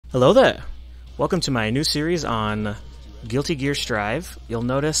Hello there! Welcome to my new series on Guilty Gear Strive. You'll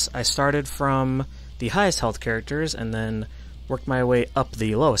notice I started from the highest health characters and then worked my way up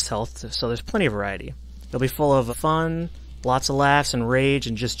the lowest health, so there's plenty of variety. It'll be full of fun, lots of laughs and rage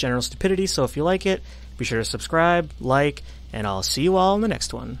and just general stupidity, so if you like it, be sure to subscribe, like, and I'll see you all in the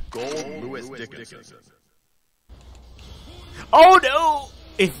next one. Gold Lewis Dickinson. Oh no!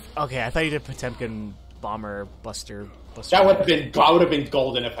 Okay, I thought you did Potemkin Bomber Buster. That would have been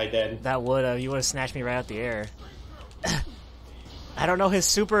golden if I did. That would have. You would have snatched me right out the air. I don't know his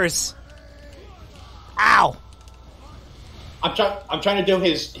supers. Ow! I'm trying to do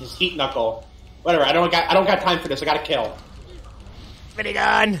his heat knuckle. Whatever. I don't got time for this. I gotta kill.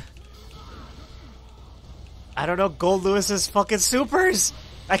 Minigun. I don't know Gold Lewis's fucking supers.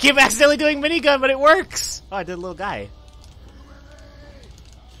 I keep accidentally doing minigun, but it works. Oh, I did a little guy.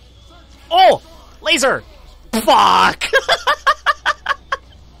 Oh, laser. Fuck!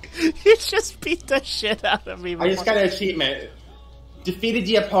 You just beat the shit out of me. I just got an achievement. Defeated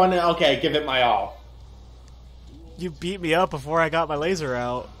the opponent. Okay, give it my all. You beat me up before I got my laser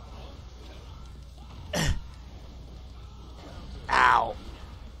out. Ow.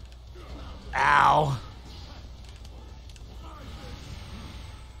 Ow.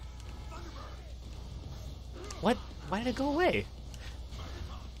 What? Why did it go away?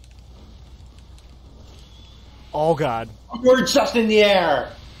 Oh god. We're just in the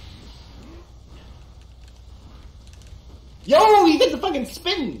air! Yo, he did the fucking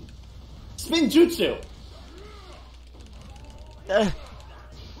spin! Spin jutsu!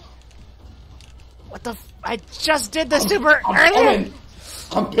 What the I just did the super I'm earlier! coming!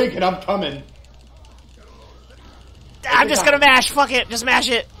 I'm big and I'm coming! I'm just gonna mash, fuck it! Just mash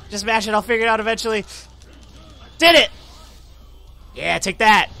it! Just mash it, I'll figure it out eventually. Did it! Yeah, take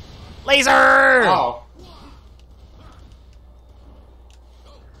that! Laser! Oh.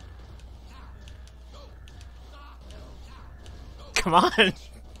 Come on!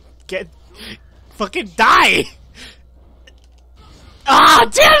 Fucking die! Ah,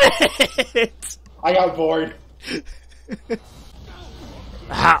 damn it! I got bored.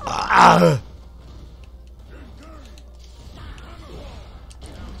 Ow.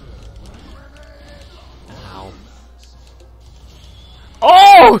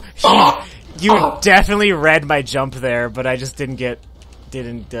 Oh! You definitely read my jump there, but I just didn't get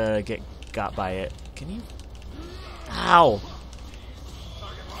got by it. Can you? Ow!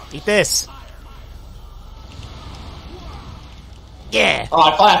 Eat this! Yeah! Oh,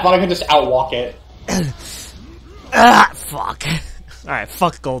 I thought I could just outwalk it. Ah, fuck. Alright,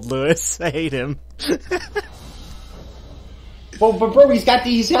 fuck Gold Lewis. I hate him. But bro, he's got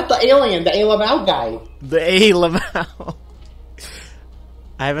the alien, the A-Lamau guy. The A-Lamau.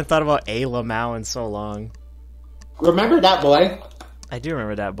 I haven't thought about A-Lamau in so long. Remember that boy? I do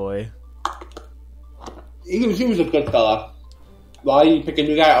remember that boy. He was a good fella. While you pick a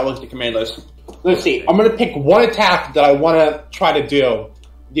new guy, I'll look at the command list. Let's see. I'm gonna pick one attack that I want to try to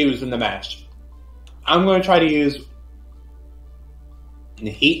use in the match. I'm gonna try to use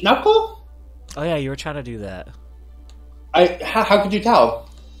the heat knuckle. Oh yeah, you were trying to do that. How could you tell?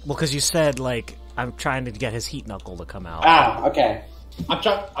 Well, because you said like I'm trying to get his heat knuckle to come out. Ah, okay.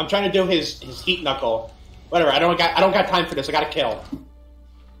 I'm trying to do his heat knuckle. Whatever. I don't got time for this. I gotta kill.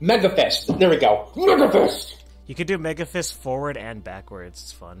 Mega Fist. There we go. Mega Fist. You could do Mega Fist forward and backwards.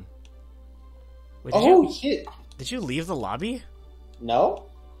 It's fun. Wait, Shit. Did you leave the lobby? No.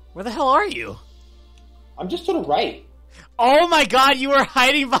 Where the hell are you? I'm just to the right. Oh my god, you were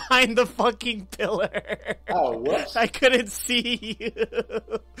hiding behind the fucking pillar. Oh, whoops. I couldn't see you.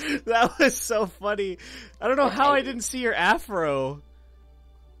 That was so funny. I don't know how I didn't see your afro.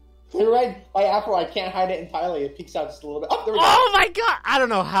 You're right. My afro, I can't hide it entirely. It peeks out just a little bit. Oh, there we go. Oh my god! I don't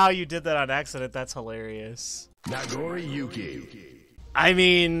know how you did that on accident. That's hilarious. Nagori Yuki. I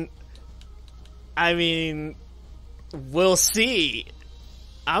mean, we'll see.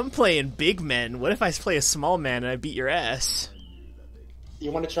 I'm playing big men. What if I play a small man and I beat your ass?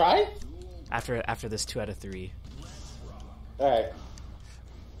 You want to try? After this 2 out of 3. Alright.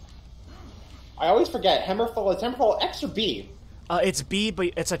 I always forget. Hammerfall X or B? It's B,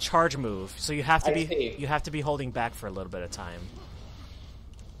 but it's a charge move, so you have to see. you have to be holding back for a little bit of time.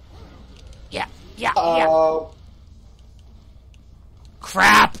 Yeah.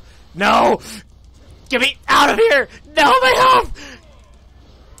 Crap! No! Get me out of here! No, my health!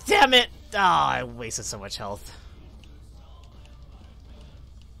 Damn it! Oh, I wasted so much health.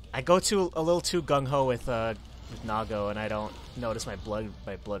 I go to a little too gung-ho with Nago, and I don't notice my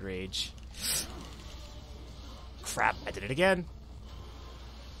blood rage. Crap, I did it again.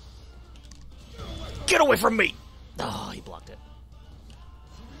 Get away from me! Oh, he blocked it.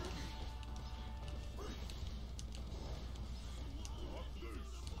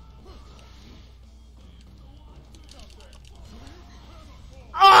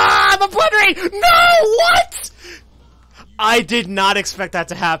 the blood rain! No! What? I did not expect that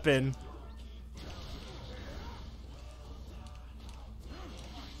to happen.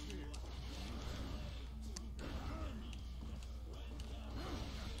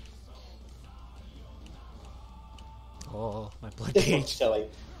 Oh, my blood This gauge. looks silly.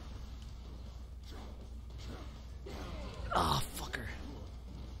 Oh, fucker.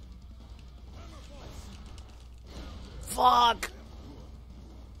 Fuck!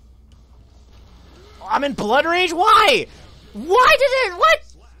 I'm in blood rage? Why? Why did it? What?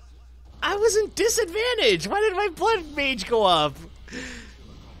 I was in disadvantage. Why did my blood rage go up?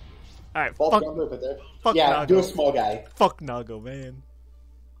 Alright, False fuck, ground move it there. fuck Yeah, Nago. do a small guy. Fuck Nago, man.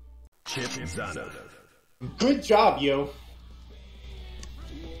 Chip Zana. Good job, you.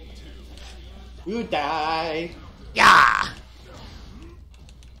 You die. Yeah!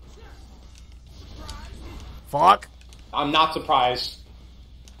 Fuck. I'm not surprised.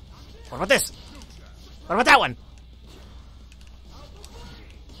 What about this? What about that one?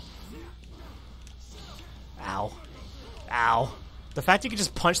 Ow. Ow. The fact you can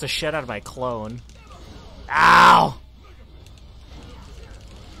just punch the shit out of my clone. Ow!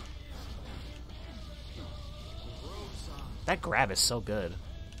 That grab is so good.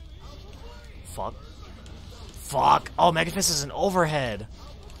 Fuck. Fuck. Oh, Megafist is an overhead.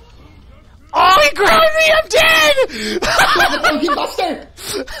 Oh, he grabbed me! I'm dead! Monkey Buster!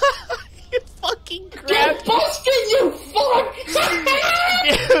 You fucking grabbed Get busted, you fuck!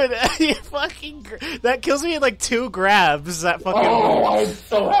 Dude, you fucking that kills me in like 2 grabs. That fucking Oh, I'm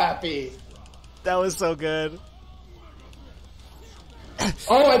so happy. that was so good.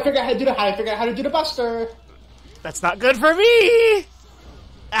 Oh, I figured out how to do the Buster. That's not good for me.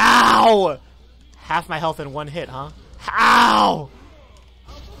 Ow! Half my health in 1 hit, huh? Ow!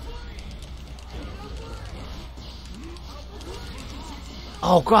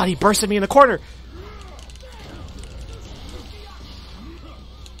 Oh god, he bursted me in the corner.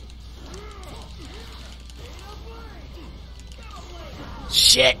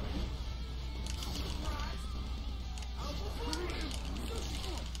 Shit.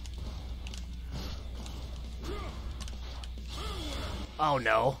 Oh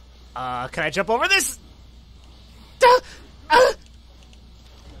no. Can I jump over this?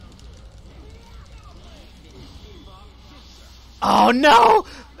 Oh no! Oh,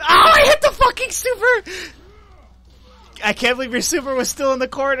 I hit the fucking super! I can't believe your super was still in the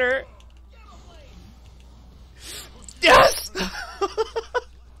corner. Yes!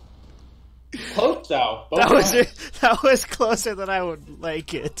 Close though. Both That was closer than I would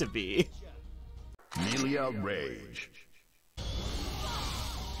like it to be. Melia Rage.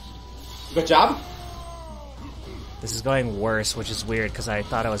 Good job. This is going worse, which is weird because I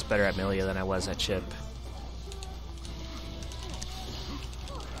thought I was better at Melia than I was at Chip.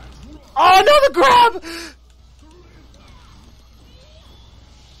 Oh no, the grab!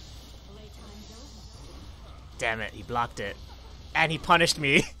 Damn it, he blocked it. And he punished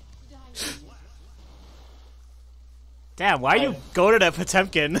me. Damn, why are you goated at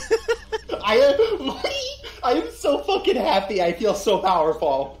Potemkin? I am so fucking happy. I feel so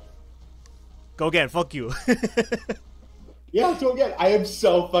powerful. Go again, fuck you. Yeah, so again, I am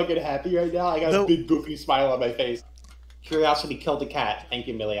so fucking happy right now. I got No. a big goofy smile on my face. Curiosity killed the cat. Thank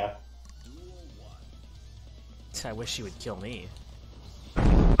you, Melia. I wish she would kill me.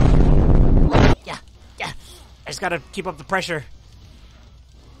 Yeah, yeah. I just gotta keep up the pressure.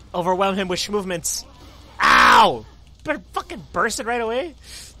 Overwhelm him with movements. Ow! Better fucking burst it right away.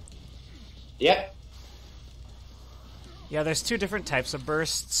 Yep. Yeah, there's 2 different types of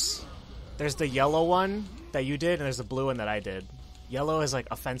bursts. There's the yellow one that you did, and there's the blue one that I did. Yellow is like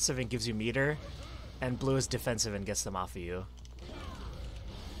offensive and gives you meter, and blue is defensive and gets them off of you.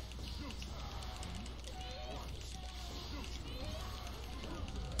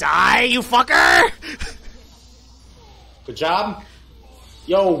 Die, you fucker! Good job.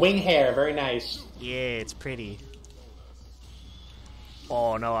 Yo, wing hair. Very nice. Yeah, it's pretty.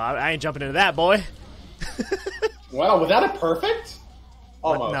 Oh no, I ain't jumping into that, boy. Wow, was that a perfect?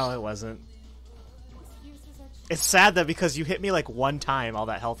 Almost. No, it wasn't. It's sad that because you hit me like 1 time, all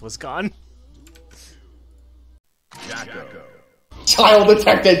that health was gone. Jacko. Child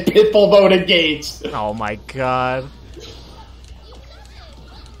detected. Pitbull mode engaged. Oh my god.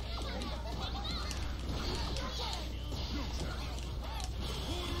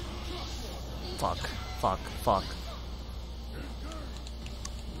 Fuck, fuck, fuck.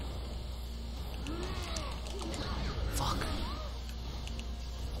 Fuck.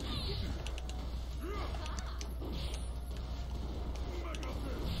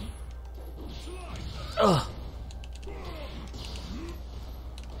 Ugh.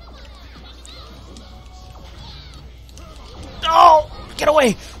 Get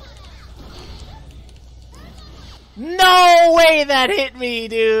away! No way that hit me,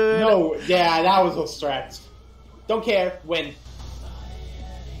 dude! No, yeah, that was a stretch. Don't care. Win.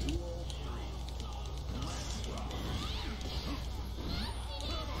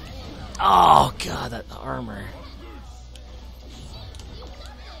 Oh, God, that armor.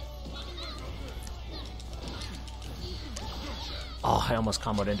 Oh, I almost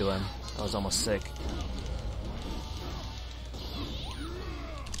comboed into him. I was almost sick.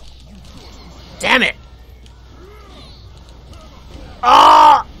 Damn it!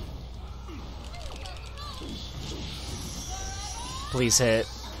 Ah! Please hit.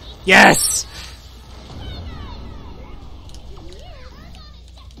 Yes!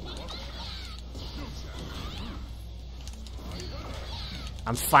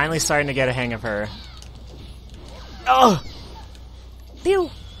 I'm finally starting to get a hang of her. Oh!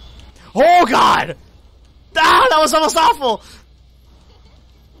 Pew! Oh, God! Ah, that was almost awful!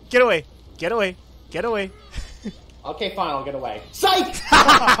 Get away. Get away. Get away. Okay, fine, I'll get away. Psych!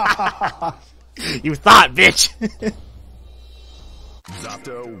 You thought, bitch!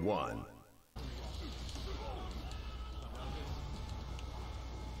 Zato 1.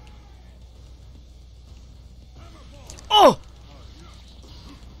 Oh!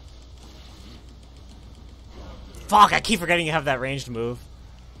 Fuck, I keep forgetting you have that ranged move.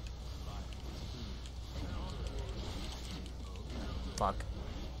 Fuck.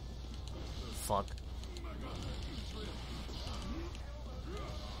 Fuck.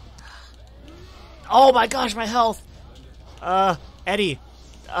 Oh my gosh, my health! Eddie.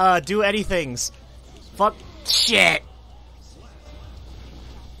 Do Eddie things. Fuck. Shit!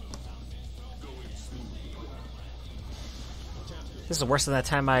 This is worse than that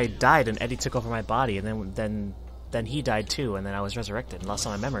time I died and Eddie took over my body, and then he died too, and then I was resurrected and lost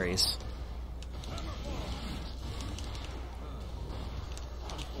all my memories.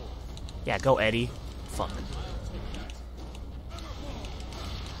 Yeah, go Eddie. Fuck.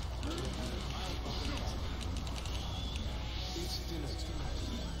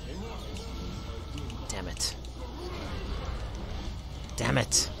 Damn it. Damn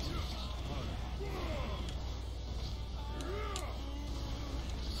it.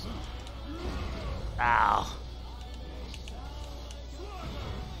 Ow.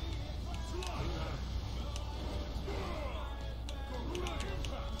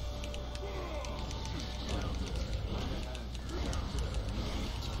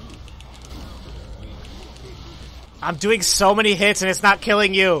 I'm doing so many hits and it's not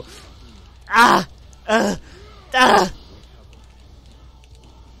killing you. Ah! Ah!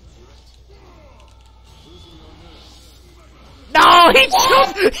 No! He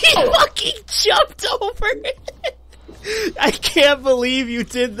jumped! He fucking jumped over it! I can't believe you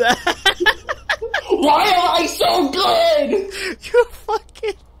did that! Why am I so good? You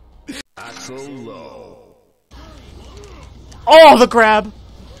fucking... Axel Low. Oh, the grab!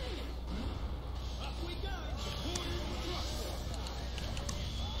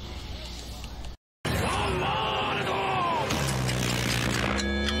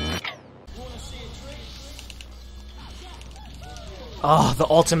 Oh, the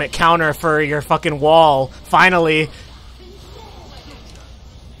ultimate counter for your fucking wall. Finally.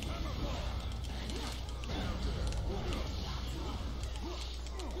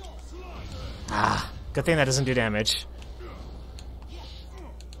 Ah, good thing that doesn't do damage.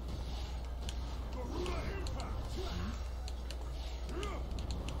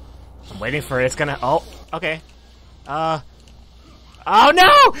 I'm waiting for it. It's gonna... Oh, okay. Oh,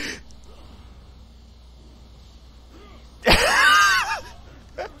 no!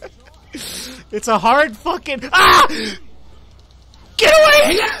 It's a hard fucking... Ah! Get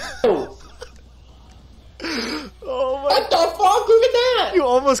away! Oh my... What the fuck? Look at that! You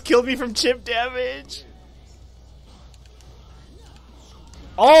almost killed me from chip damage.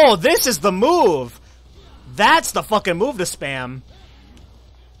 Oh, this is the move. That's the fucking move to spam.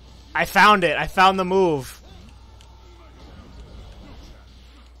 I found it. I found the move.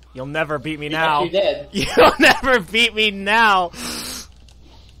 You'll never beat me now. Yes, you did. You'll never beat me now.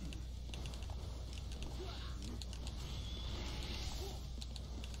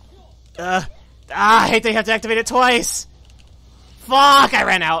 I hate they have to activate it twice. Fuck, I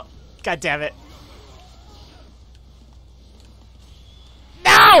ran out. God damn it.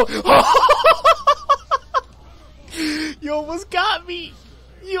 No! You almost got me.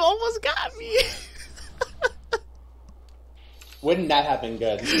 You almost got me. Wouldn't that have been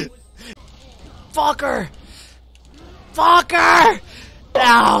good? Fucker! Fucker!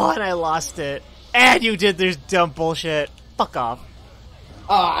 Ow, and I lost it. And you did this dumb bullshit. Fuck off.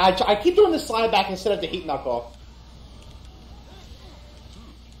 I keep doing the slide back instead of the heat knuckle.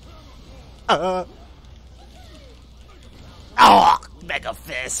 Oh, Mega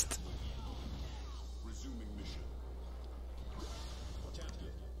Fist.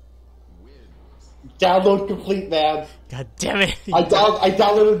 Download complete, man. God damn it. I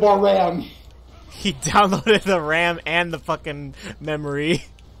downloaded more RAM. He downloaded the RAM and the fucking memory.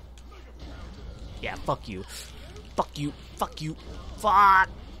 Yeah, fuck you. Fuck you. Fuck you. Fuck.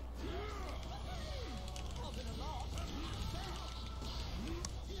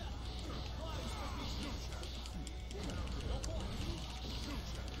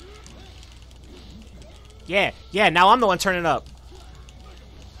 Yeah, now I'm the one turning up.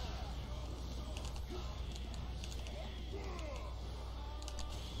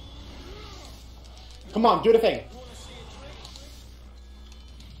 Come on, do the thing.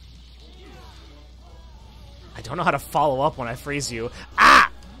 I don't know how to follow up when I freeze you.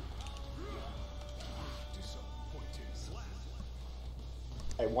 Ah!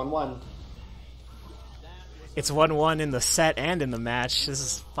 Hey, 1-1. It's 1-1 in the set and in the match. This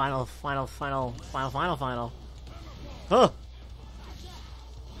is final. Huh.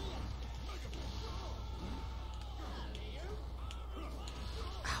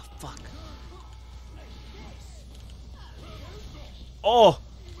 Ah, fuck. Oh!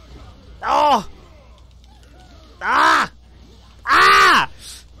 Oh! Ah! Ah!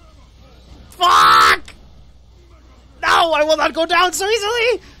 Fuck! No, I will not go down so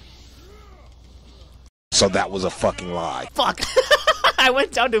easily! So that was a fucking lie. Fuck. I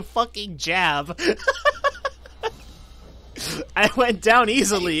went down to fucking jab. I went down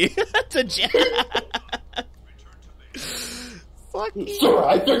easily to jab. Fuck you. Sir,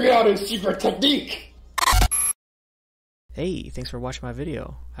 I figured out his secret technique. Hey, thanks for watching my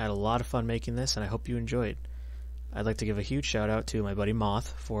video. I had a lot of fun making this and I hope you enjoyed. I'd like to give a huge shout out to my buddy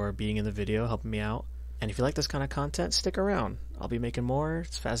Moth for being in the video, helping me out. And if you like this kind of content, stick around. I'll be making more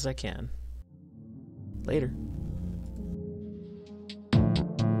as fast as I can. Later.